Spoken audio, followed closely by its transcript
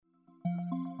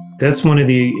That's one of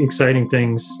the exciting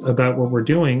things about what we're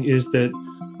doing is that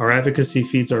our advocacy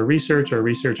feeds our research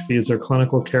feeds our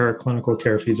clinical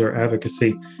care feeds our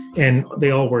advocacy, and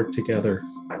they all work together.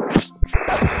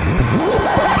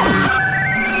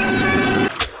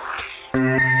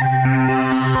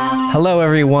 Hello,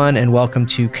 everyone, and welcome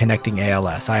to Connecting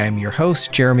ALS. I am your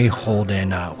host, Jeremy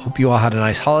Holden. Hope you all had a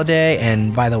nice holiday,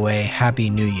 and by the way, Happy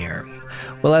New Year.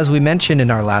 Well, as we mentioned in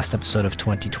our last episode of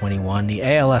 2021, the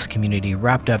ALS community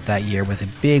wrapped up that year with a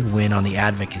big win on the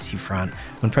advocacy front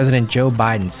when President Joe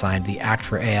Biden signed the Act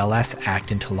for ALS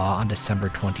Act into law on December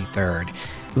 23rd.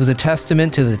 It was a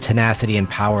testament to the tenacity and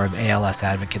power of ALS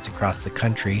advocates across the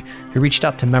country who reached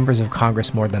out to members of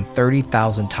Congress more than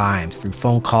 30,000 times through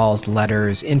phone calls,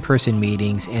 letters, in-person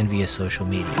meetings, and via social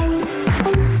media.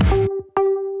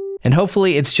 And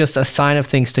hopefully it's just a sign of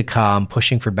things to come,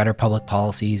 pushing for better public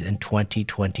policies in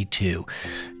 2022.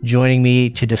 Joining me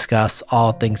to discuss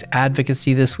all things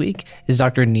advocacy this week is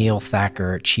Dr. Neil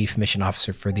Thacker, Chief Mission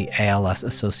Officer for the ALS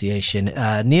Association.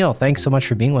 Neil, thanks so much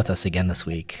for being with us again this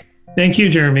week. Thank you,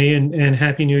 Jeremy, and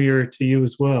Happy New Year to you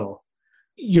as well.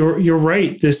 You're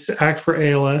right. This Act for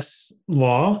ALS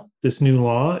law, this new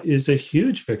law, is a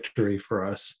huge victory for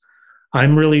us.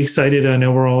 I'm really excited. I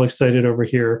know we're all excited over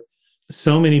here.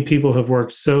 So many people have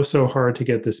worked so hard to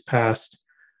get this passed.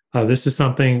 This is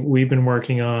something we've been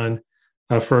working on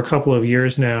for a couple of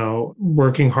years now,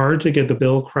 working hard to get the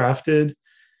bill crafted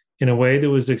in a way that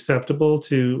was acceptable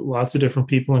to lots of different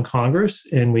people in Congress.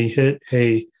 And we hit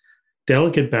a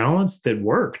delicate balance that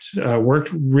worked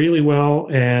really well.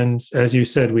 And as you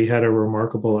said, we had a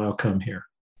remarkable outcome here.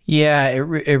 Yeah, it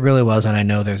really was. And I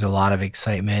know there's a lot of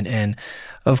excitement. And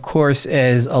of course,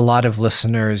 as a lot of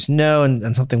listeners know,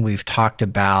 and something we've talked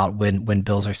about when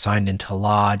bills are signed into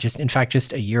law, just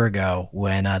a year ago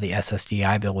when the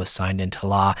SSDI bill was signed into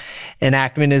law,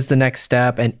 enactment is the next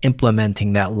step, and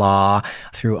implementing that law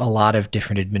through a lot of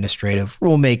different administrative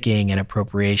rulemaking and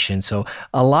appropriation. So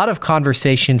a lot of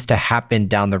conversations to happen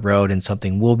down the road, and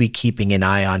something we'll be keeping an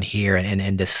eye on here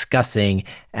and discussing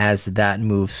as that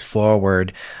moves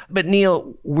forward. But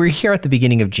Neil, we're here at the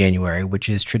beginning of January, which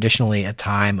is traditionally a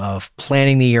time of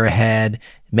planning the year ahead,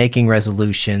 making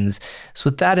resolutions. So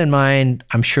with that in mind,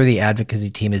 I'm sure the advocacy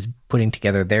team is putting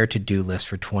together their to-do list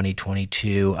for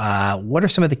 2022. What are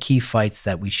some of the key fights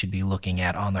that we should be looking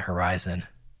at on the horizon?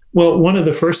 Well, one of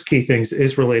the first key things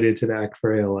is related to the Act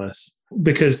for ALS,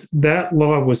 because that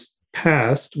law was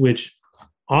passed, which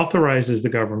authorizes the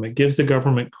government, gives the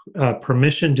government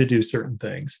permission to do certain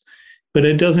things, but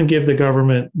it doesn't give the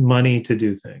government money to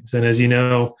do things. And as you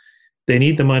know, they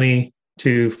need the money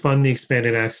to fund the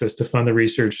expanded access, to fund the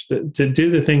research, to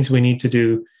do the things we need to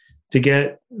do to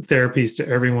get therapies to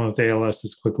everyone with ALS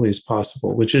as quickly as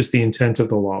possible, which is the intent of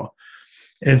the law.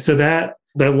 And so that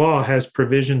law has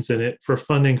provisions in it for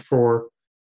funding for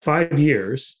 5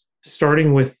 years,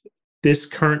 starting with this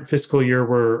current fiscal year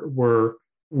where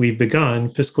we've begun,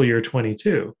 fiscal year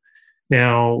 22.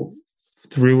 Now,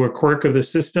 through a quirk of the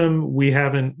system,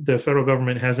 the federal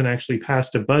government hasn't actually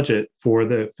passed a budget for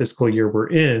the fiscal year we're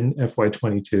in,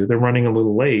 FY22. They're running a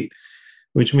little late,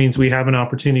 which means we have an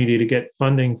opportunity to get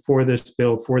funding for this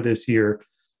bill for this year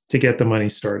to get the money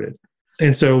started.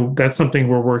 And so that's something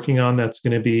we're working on. That's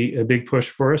going to be a big push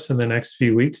for us in the next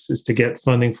few weeks, is to get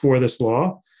funding for this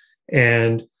law.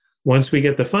 And once we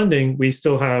get the funding, we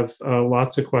still have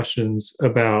lots of questions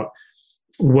about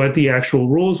what the actual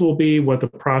rules will be, what the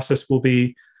process will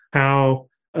be, how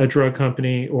a drug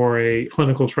company or a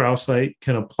clinical trial site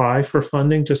can apply for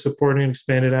funding to support an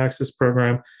expanded access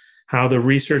program, how the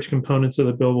research components of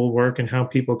the bill will work, and how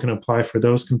people can apply for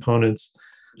those components.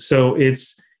 So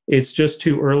it's just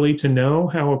too early to know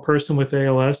how a person with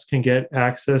ALS can get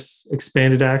access,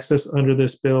 expanded access under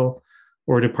this bill,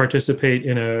 or to participate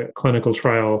in a clinical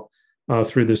trial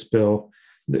through this bill.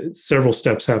 Several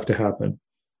steps have to happen.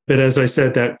 But as I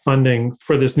said, that funding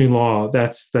for this new law,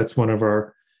 that's one of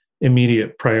our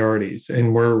immediate priorities.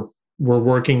 And we're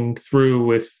working through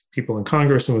with people in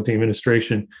Congress and with the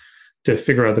administration to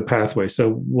figure out the pathway.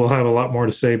 So we'll have a lot more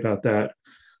to say about that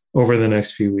over the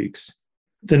next few weeks.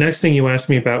 The next thing you asked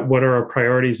me about, what are our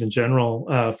priorities in general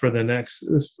for the next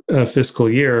fiscal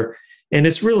year? And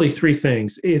it's really three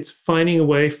things. It's finding a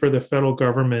way for the federal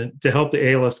government to help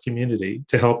the ALS community,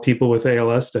 to help people with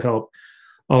ALS, to help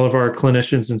all of our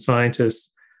clinicians and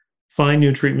scientists find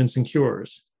new treatments and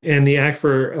cures. And the Act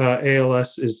for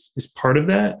ALS is part of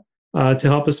that, to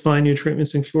help us find new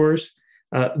treatments and cures.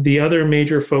 The other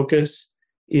major focus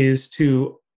is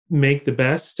to make the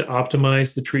best, to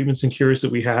optimize the treatments and cures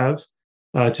that we have,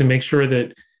 to make sure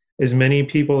that as many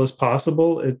people as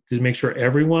possible to make sure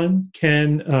everyone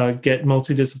can get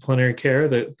multidisciplinary care.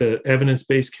 The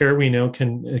evidence-based care we know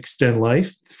can extend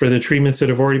life. For the treatments that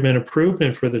have already been approved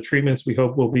and for the treatments we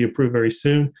hope will be approved very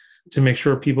soon, to make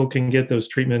sure people can get those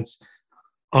treatments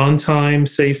on time,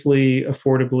 safely,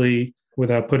 affordably,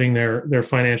 without putting their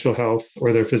financial health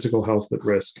or their physical health at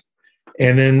risk.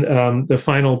 And then the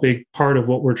final big part of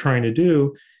what we're trying to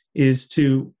do is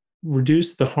to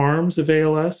reduce the harms of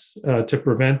ALS, to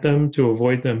prevent them, to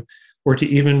avoid them, or to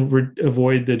even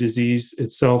avoid the disease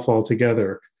itself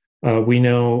altogether. We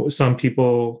know some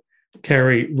people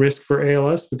carry risk for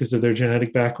ALS because of their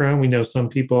genetic background. We know some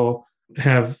people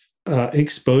have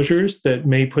exposures that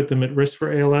may put them at risk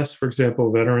for ALS. For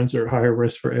example, veterans are at higher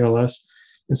risk for ALS.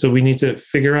 And so we need to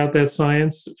figure out that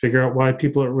science, figure out why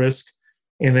people are at risk,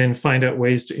 and then find out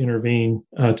ways to intervene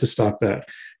to stop that.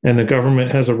 And the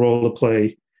government has a role to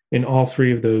play in all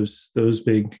three of those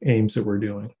big aims that we're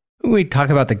doing. We talk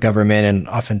about the government, and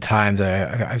oftentimes,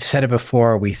 I've said it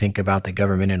before, we think about the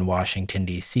government in Washington,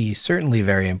 D.C., certainly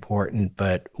very important.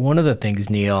 But one of the things,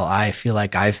 Neil, I feel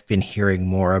like I've been hearing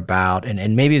more about,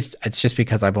 and maybe it's just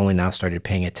because I've only now started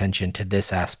paying attention to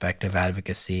this aspect of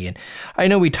advocacy. And I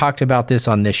know we talked about this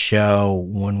on this show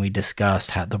when we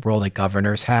discussed the role that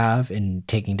governors have in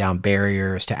taking down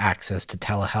barriers to access to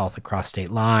telehealth across state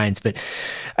lines. But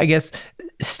I guess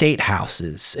state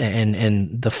houses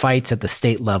and the fights at the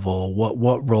state level,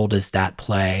 what role does that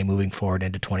play moving forward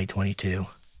into 2022?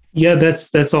 Yeah,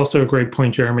 that's also a great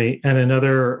point, Jeremy. And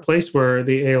another place where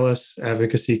the ALS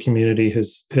advocacy community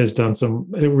has done some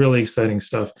really exciting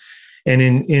stuff. And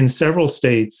in several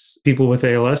states, people with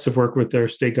ALS have worked with their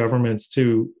state governments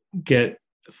to get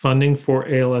funding for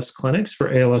ALS clinics,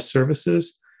 for ALS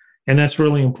services. And that's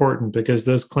really important because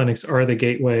those clinics are the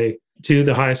gateway to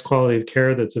the highest quality of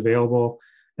care that's available,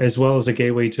 as well as a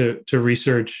gateway to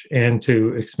research and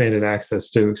to expanded access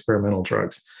to experimental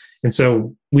drugs. And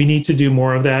so we need to do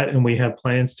more of that. And we have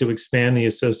plans to expand the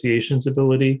association's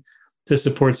ability to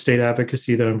support state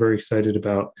advocacy that I'm very excited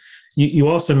about. You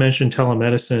also mentioned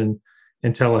telemedicine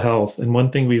and telehealth. And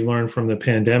one thing we've learned from the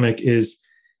pandemic is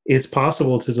it's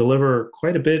possible to deliver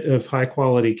quite a bit of high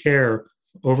quality care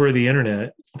over the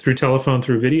internet, through telephone,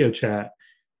 through video chat.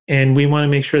 And we want to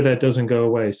make sure that doesn't go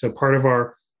away. So part of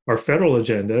our federal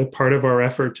agenda, part of our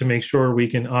effort to make sure we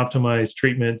can optimize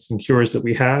treatments and cures that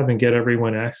we have and get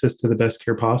everyone access to the best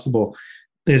care possible,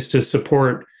 is to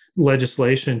support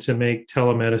legislation to make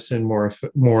telemedicine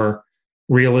more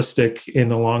realistic in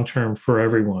the long term for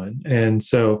everyone. And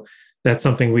so that's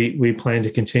something we plan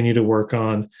to continue to work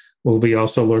on. We'll be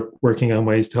also working on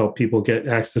ways to help people get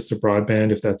access to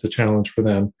broadband if that's a challenge for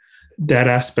them. That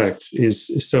aspect is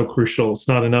so crucial. It's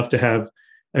not enough to have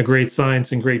a great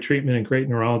science and great treatment and great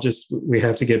neurologists. We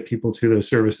have to get people to those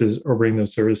services or bring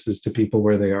those services to people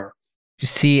where they are. You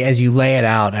see, as you lay it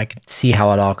out, I can see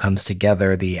how it all comes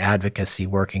together. The advocacy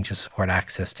working to support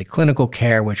access to clinical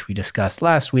care, which we discussed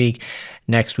last week.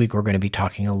 Next week, we're going to be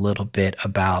talking a little bit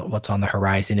about what's on the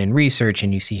horizon in research,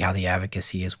 and you see how the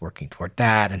advocacy is working toward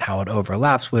that and how it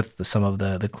overlaps with some of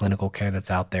the clinical care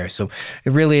that's out there. So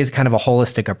it really is kind of a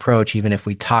holistic approach, even if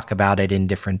we talk about it in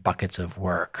different buckets of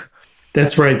work.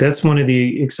 That's right. That's one of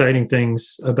the exciting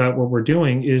things about what we're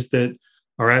doing, is that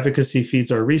our advocacy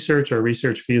feeds our research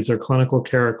feeds our clinical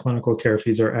care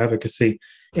feeds our advocacy,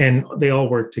 and they all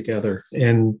work together.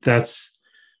 And that's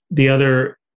the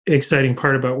other exciting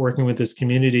part about working with this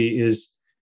community, is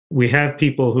we have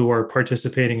people who are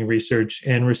participating in research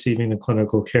and receiving the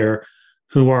clinical care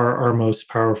who are our most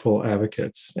powerful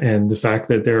advocates. And the fact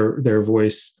that their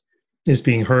voice is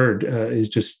being heard is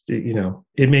just,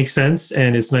 it makes sense.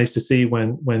 And it's nice to see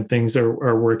when things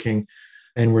are working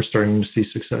and we're starting to see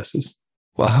successes.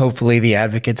 Well, hopefully the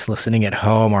advocates listening at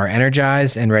home are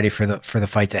energized and ready for the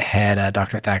fights ahead.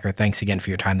 Dr. Thacker, thanks again for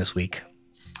your time this week.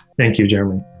 Thank you,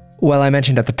 Jeremy. Well, I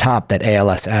mentioned at the top that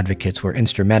ALS advocates were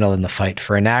instrumental in the fight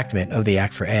for enactment of the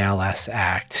Act for ALS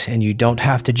Act, and you don't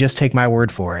have to just take my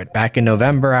word for it. Back in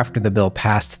November, after the bill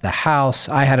passed the House,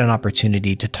 I had an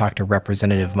opportunity to talk to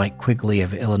Representative Mike Quigley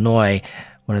of Illinois,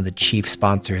 one of the chief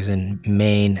sponsors and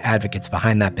main advocates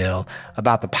behind that bill,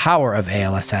 about the power of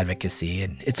ALS advocacy.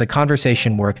 And it's a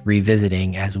conversation worth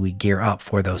revisiting as we gear up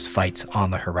for those fights on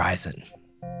the horizon.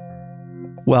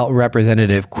 Well,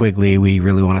 Representative Quigley, we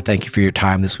really want to thank you for your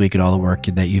time this week and all the work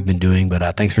that you've been doing,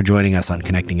 but thanks for joining us on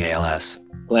Connecting ALS.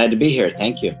 Glad to be here.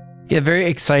 Thank you. Yeah, very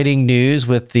exciting news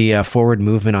with the forward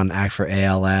movement on Act for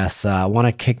ALS. I want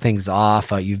to kick things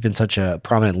off. You've been such a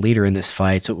prominent leader in this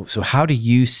fight. So how do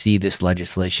you see this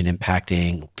legislation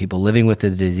impacting people living with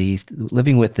the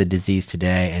disease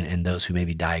today and those who may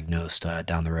be diagnosed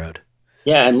down the road?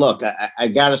 Yeah, and look, I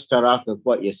got to start off with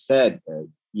what you said.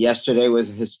 Yesterday was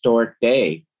a historic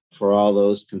day for all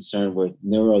those concerned with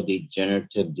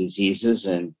neurodegenerative diseases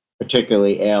and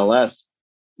particularly ALS.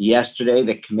 Yesterday,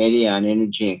 the Committee on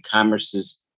Energy and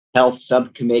Commerce's Health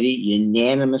Subcommittee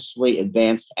unanimously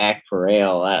advanced Act for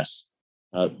ALS.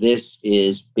 This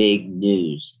is big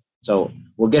news. So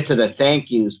we'll get to the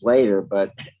thank yous later,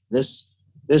 but this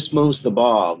this moves the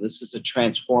ball. This is a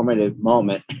transformative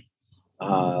moment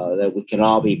that we can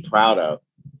all be proud of.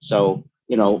 So,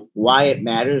 why it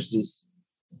matters is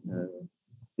uh,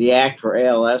 the Act for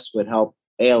ALS would help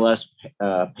ALS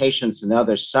patients and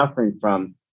others suffering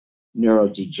from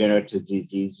neurodegenerative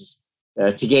diseases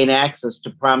to gain access to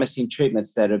promising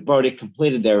treatments that have already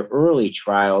completed their early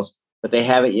trials, but they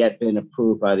haven't yet been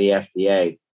approved by the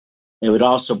FDA. It would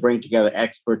also bring together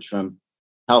experts from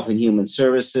Health and Human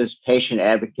Services, patient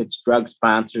advocates, drug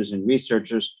sponsors, and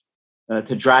researchers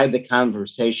to drive the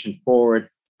conversation forward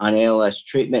on ALS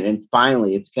treatment. And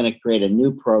finally, it's going to create a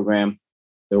new program,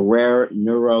 the Rare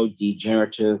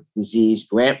Neurodegenerative Disease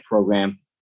Grant Program,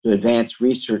 to advance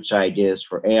research ideas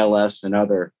for ALS and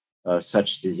other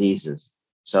such diseases.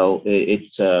 So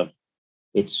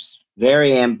it's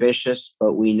very ambitious,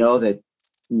 but we know that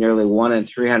nearly 1 in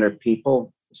 300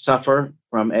 people suffer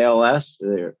from ALS.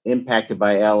 They're impacted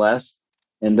by ALS,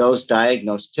 and those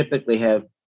diagnosed typically have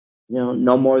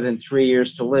no more than 3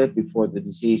 years to live before the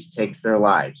disease takes their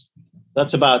lives.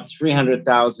 That's about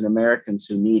 300,000 Americans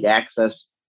who need access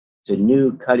to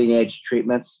new cutting edge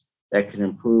treatments that can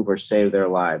improve or save their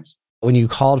lives. When you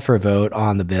called for a vote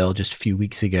on the bill just a few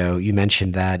weeks ago, you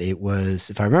mentioned that it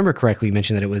was, if I remember correctly, you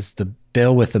mentioned that it was the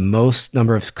bill with the most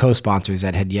number of co-sponsors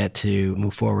that had yet to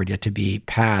move forward, yet to be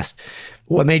passed.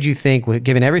 What made you think,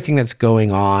 given everything that's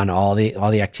going on, all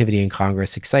the activity in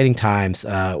Congress, exciting times,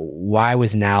 why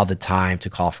was now the time to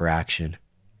call for action?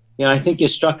 I think you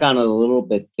struck on it a little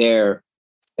bit there.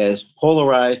 As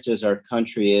polarized as our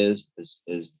country is,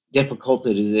 as difficult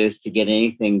as it is to get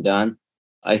anything done,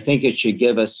 I think it should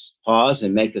give us pause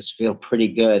and make us feel pretty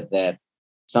good that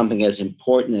something as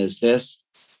important as this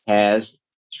has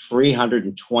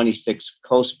 326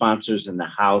 co-sponsors in the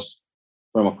House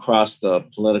from across the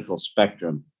political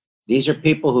spectrum. These are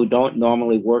people who don't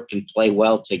normally work and play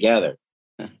well together.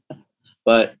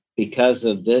 But because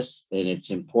of this and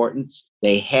its importance,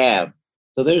 they have.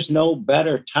 So there's no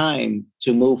better time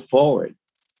to move forward,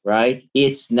 right?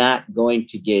 It's not going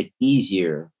to get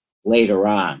easier later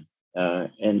on.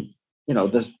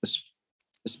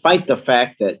 Despite the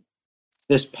fact that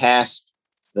this passed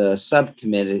the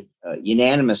subcommittee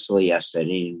unanimously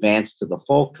yesterday and advanced to the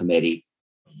full committee,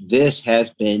 this has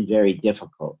been very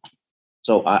difficult.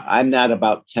 So I'm not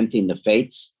about tempting the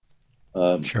fates.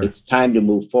 Sure. It's time to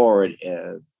move forward.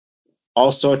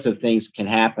 All sorts of things can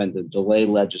happen to delay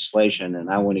legislation, and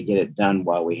I want to get it done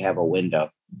while we have a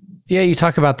window. Yeah, you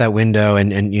talk about that window,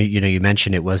 and you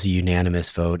mentioned it was a unanimous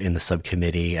vote in the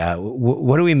subcommittee.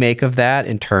 What do we make of that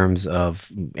in terms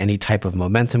of any type of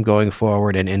momentum going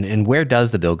forward, and where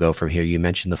does the bill go from here? You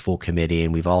mentioned the full committee,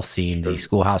 and we've all seen the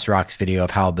Schoolhouse Rocks video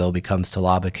of how a bill becomes to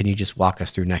law, but can you just walk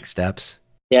us through next steps?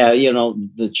 Yeah,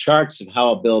 the charts of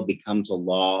how a bill becomes a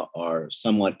law are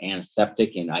somewhat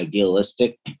antiseptic and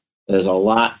idealistic. There's a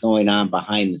lot going on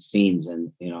behind the scenes,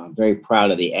 and I'm very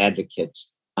proud of the advocates.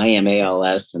 I am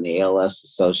ALS and the ALS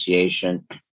Association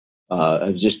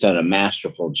have just done a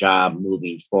masterful job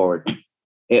moving forward.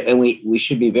 And we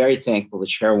should be very thankful to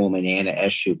Chairwoman Anna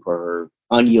Eshoo for her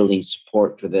unyielding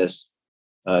support for this.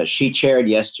 She chaired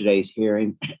yesterday's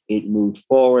hearing. It moved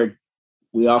forward.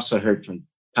 We also heard from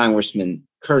Congressman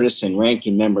Curtis and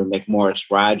Ranking Member McMorris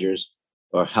Rogers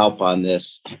for help on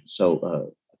this.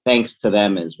 So thanks to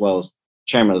them, as well as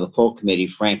Chairman of the full committee,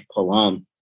 Frank Pallone.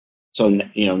 So,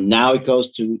 now it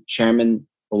goes to Chairman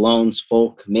Pallone's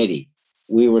full committee.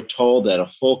 We were told that a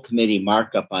full committee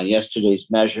markup on yesterday's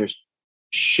measures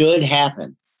should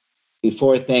happen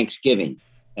before Thanksgiving.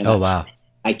 And Wow.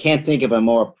 I can't think of a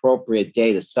more appropriate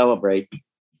day to celebrate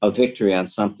a victory on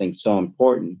something so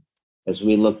important, as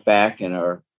we look back and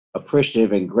are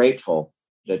appreciative and grateful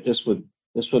that this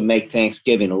would make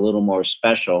Thanksgiving a little more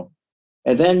special.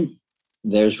 And then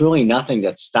there's really nothing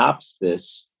that stops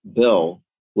this bill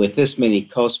with this many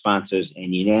co-sponsors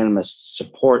and unanimous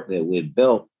support that we've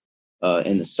built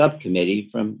in the subcommittee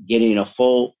from getting a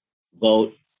full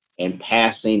vote and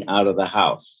passing out of the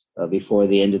House before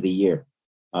the end of the year.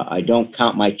 I don't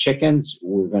count my chickens.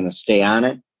 We're going to stay on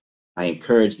it. I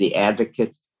encourage the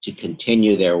advocates to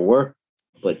continue their work,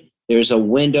 but there's a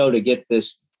window to get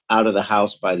this out of the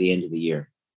House by the end of the year.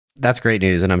 That's great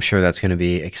news, and I'm sure that's going to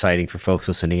be exciting for folks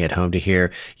listening at home to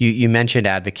hear. You mentioned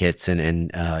advocates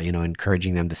and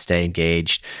encouraging them to stay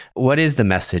engaged. What is the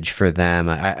message for them?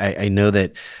 I know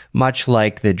that much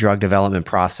like the drug development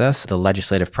process, the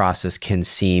legislative process can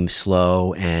seem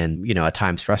slow and at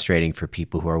times frustrating for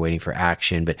people who are waiting for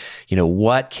action. But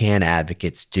what can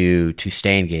advocates do to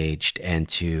stay engaged and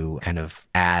to kind of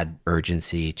add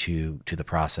urgency to the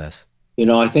process?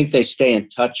 I think they stay in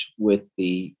touch with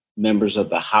the members of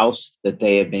the House that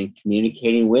they have been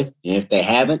communicating with. And if they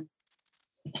haven't,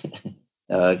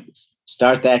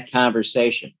 start that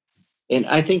conversation. And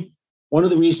I think one of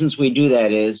the reasons we do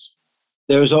that is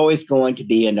there's always going to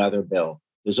be another bill.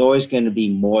 There's always going to be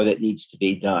more that needs to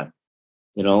be done.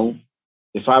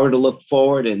 If I were to look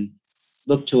forward and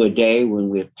look to a day when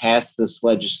we've passed this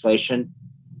legislation,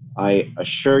 I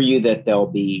assure you that there'll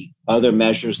be other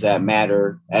measures that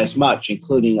matter as much,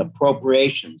 including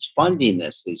appropriations, funding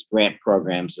these grant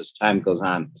programs as time goes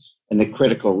on, and the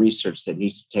critical research that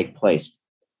needs to take place.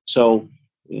 So,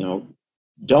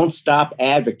 don't stop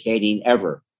advocating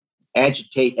ever.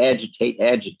 Agitate,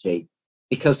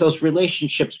 because those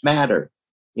relationships matter,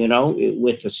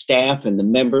 with the staff and the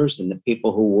members and the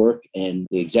people who work in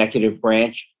the executive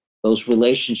branch. Those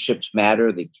relationships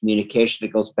matter. The communication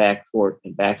that goes back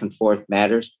and forth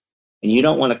matters. And you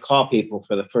don't want to call people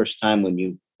for the first time when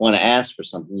you want to ask for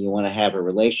something. You want to have a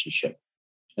relationship.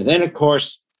 And then, of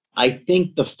course, I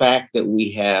think the fact that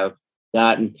we have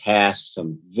gotten past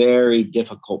some very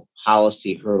difficult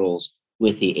policy hurdles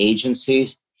with the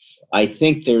agencies, I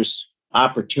think there's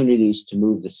opportunities to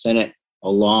move the Senate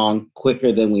along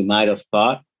quicker than we might have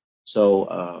thought.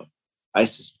 So I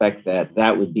suspect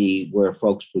that would be where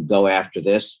folks would go after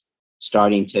this,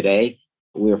 starting today.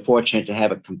 We are fortunate to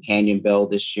have a companion bill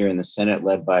this year in the Senate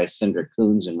led by Senator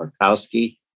Coons and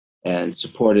Murkowski, and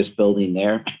support is building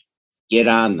there. Get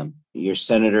on them, your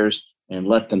senators, and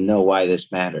let them know why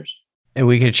this matters. And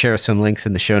we could share some links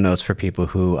in the show notes for people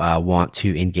who want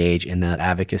to engage in that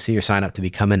advocacy or sign up to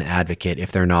become an advocate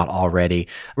if they're not already.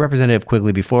 Representative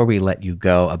Quigley, before we let you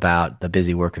go about the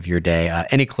busy work of your day,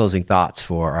 any closing thoughts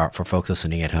for folks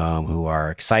listening at home who are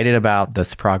excited about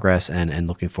this progress and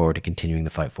looking forward to continuing the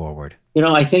fight forward?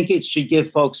 I think it should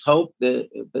give folks hope,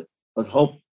 but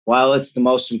hope, while it's the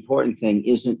most important thing,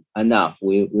 isn't enough.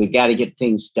 We got to get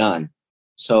things done.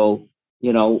 So,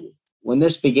 when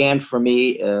this began for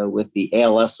me with the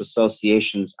ALS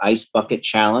Association's Ice Bucket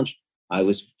Challenge, I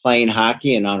was playing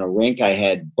hockey, and on a rink, I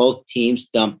had both teams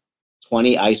dump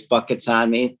 20 ice buckets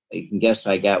on me. You can guess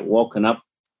I got woken up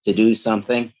to do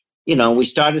something. We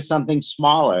started something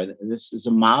smaller. This is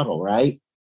a model, right?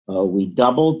 We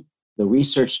doubled the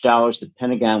research dollars the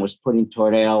Pentagon was putting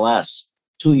toward ALS.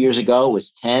 2 years ago, it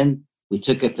was 10. We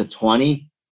took it to 20,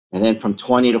 and then from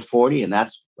 20 to 40, and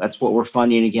that's what we're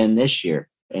funding again this year.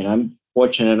 And I'm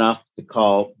fortunate enough to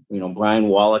call, Brian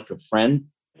Wallach a friend.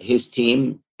 His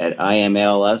team at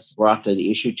IMALS brought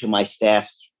the issue to my staff,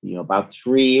 about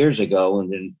 3 years ago, and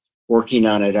been working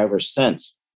on it ever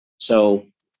since. So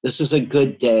this is a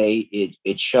good day.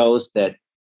 It shows that,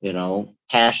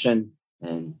 passion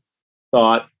and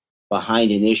thought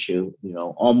behind an issue,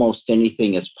 almost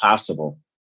anything is possible.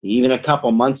 Even a couple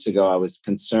months ago, I was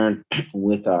concerned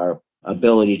with our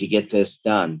ability to get this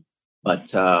done.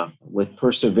 But with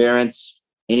perseverance,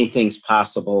 anything's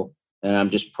possible. And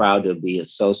I'm just proud to be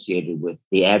associated with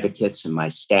the advocates and my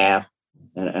staff.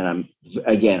 And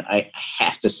I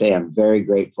have to say, I'm very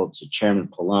grateful to Chairman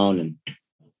Pallone and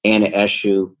Anna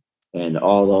Eshoo and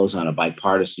all those on a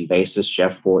bipartisan basis,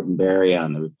 Jeff Fortenberry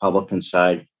on the Republican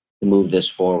side, to move this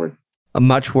forward.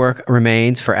 Much work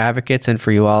remains for advocates and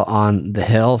for you all on the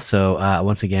Hill. So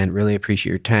once again, really appreciate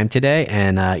your time today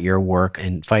and your work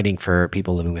in fighting for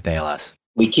people living with ALS.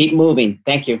 We keep moving.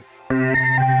 Thank you.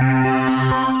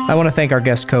 I want to thank our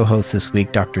guest co-host this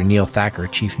week, Dr. Neil Thacker,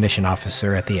 Chief Mission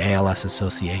Officer at the ALS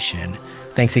Association.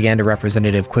 Thanks again to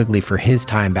Representative Quigley for his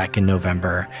time back in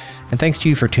November. And thanks to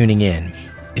you for tuning in.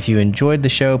 If you enjoyed the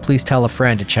show, please tell a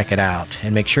friend to check it out,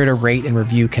 and make sure to rate and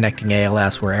review Connecting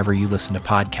ALS wherever you listen to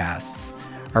podcasts.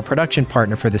 Our production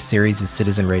partner for this series is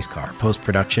Citizen Racecar,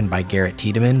 post-production by Garrett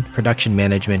Tiedemann, production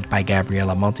management by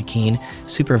Gabriella Montequin,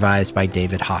 supervised by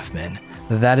David Hoffman.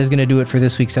 That is going to do it for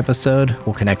this week's episode.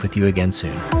 We'll connect with you again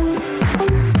soon.